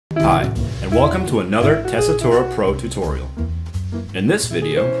Hi, and welcome to another Tessitura Pro tutorial. In this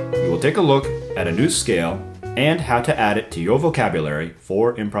video, we will take a look at a new scale and how to add it to your vocabulary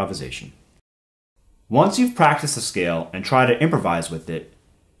for improvisation. Once you've practiced the scale and try to improvise with it,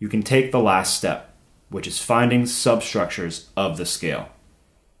 you can take the last step, which is finding substructures of the scale.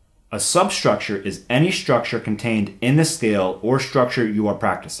 A substructure is any structure contained in the scale or structure you are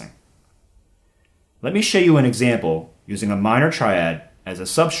practicing. Let me show you an example using a minor triad as a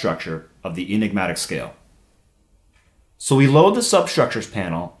substructure of the Enigmatic Scale. So we load the substructures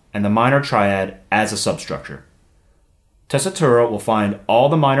panel and the minor triad as a substructure. Tessitura will find all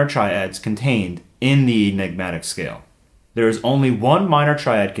the minor triads contained in the Enigmatic Scale. There is only one minor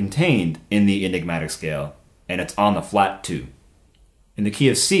triad contained in the Enigmatic Scale, and it's on the flat 2. In the key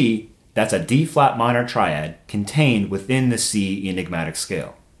of C, that's a D-flat minor triad contained within the C Enigmatic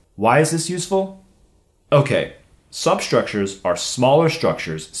Scale. Why is this useful? Okay, substructures are smaller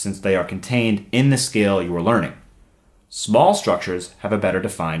structures since they are contained in the scale you are learning. Small structures have a better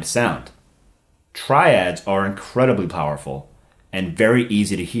defined sound. Triads are incredibly powerful and very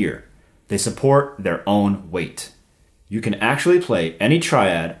easy to hear. They support their own weight. You can actually play any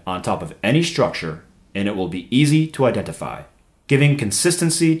triad on top of any structure and it will be easy to identify, giving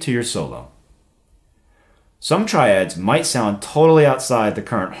consistency to your solo. Some triads might sound totally outside the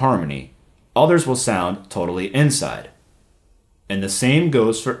current harmony. Others will sound totally inside. And the same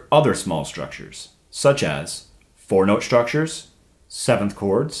goes for other small structures, such as 4-note structures, 7th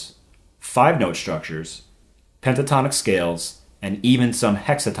chords, 5-note structures, pentatonic scales, and even some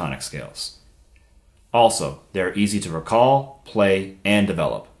hexatonic scales. Also, they're easy to recall, play, and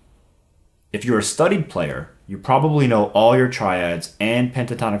develop. If you're a studied player, you probably know all your triads and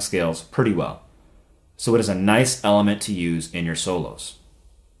pentatonic scales pretty well, so it is a nice element to use in your solos.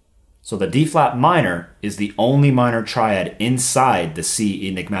 So the D-flat minor is the only minor triad inside the C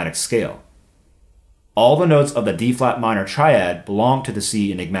Enigmatic Scale. All the notes of the D-flat minor triad belong to the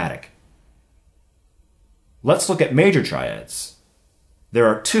C Enigmatic. Let's look at major triads. There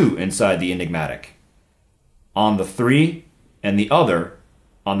are 2 inside the Enigmatic, on the 3 and the other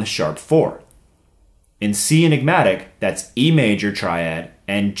on the sharp 4. In C Enigmatic, that's E major triad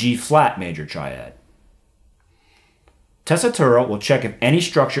and G flat major triad. Tessitura will check if any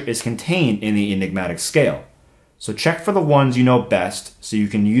structure is contained in the Enigmatic Scale, so check for the ones you know best so you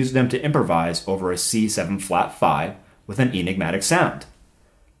can use them to improvise over a C7 flat 5 with an enigmatic sound.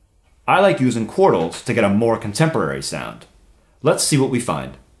 I like using chordals to get a more contemporary sound. Let's see what we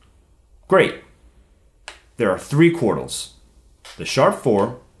find. Great! There are 3 chordals, the sharp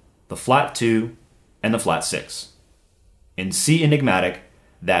 4, the flat 2, and the flat 6. In C Enigmatic,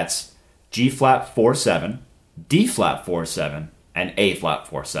 that's G flat 4-7, D flat 4-7, and A flat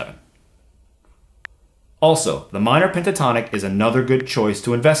 4-7. Also, the minor pentatonic is another good choice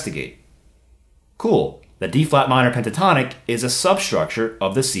to investigate. Cool, the D flat minor pentatonic is a substructure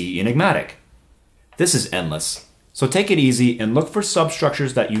of the C Enigmatic. This is endless, so take it easy and look for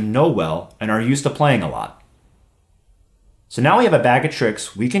substructures that you know well and are used to playing a lot. So now we have a bag of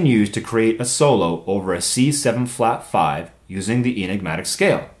tricks we can use to create a solo over a C7 flat 5 using the Enigmatic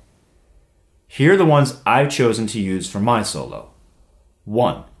Scale. Here are the ones I've chosen to use for my solo.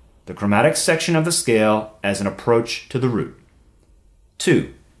 1. The chromatic section of the scale as an approach to the root.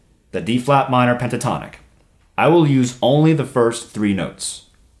 2. The D-flat minor pentatonic. I will use only the first 3 notes.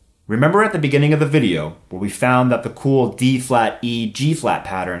 Remember at the beginning of the video where we found that the cool D-flat E G-flat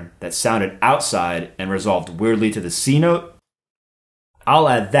pattern that sounded outside and resolved weirdly to the C note? I'll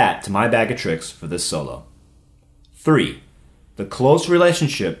add that to my bag of tricks for this solo. 3. The close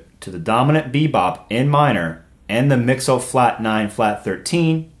relationship to the dominant bebop in minor and the mixo flat 9 flat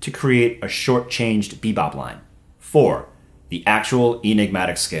 13 to create a short-changed bebop line. 4. The actual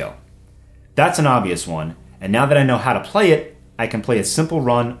Enigmatic Scale. That's an obvious one, and now that I know how to play it, I can play a simple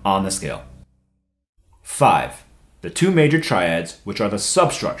run on the scale. 5. The 2 major triads, which are the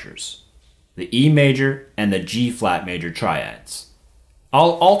substructures, the E major and the G flat major triads.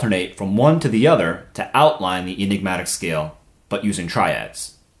 I'll alternate from one to the other to outline the Enigmatic Scale, but using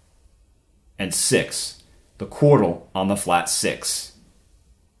triads. And 6. The chordal on the flat 6.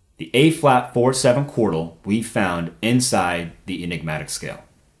 The A flat 4-7 chordal we found inside the Enigmatic Scale.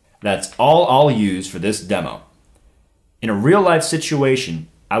 That's all I'll use for this demo. In a real-life situation,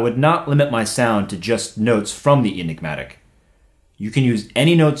 I would not limit my sound to just notes from the Enigmatic. You can use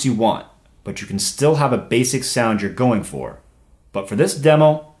any notes you want, but you can still have a basic sound you're going for. But for this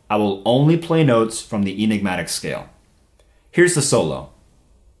demo, I will only play notes from the Enigmatic Scale. Here's the solo.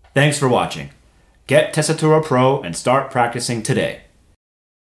 Thanks for watching. Get Tessitura Pro and start practicing today.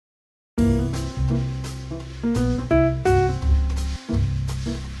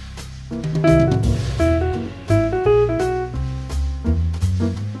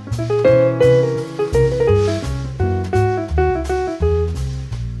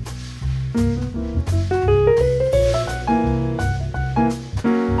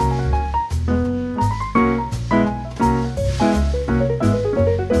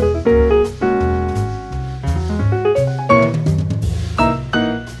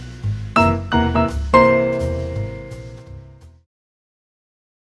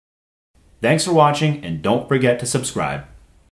 Thanks for watching, and don't forget to subscribe.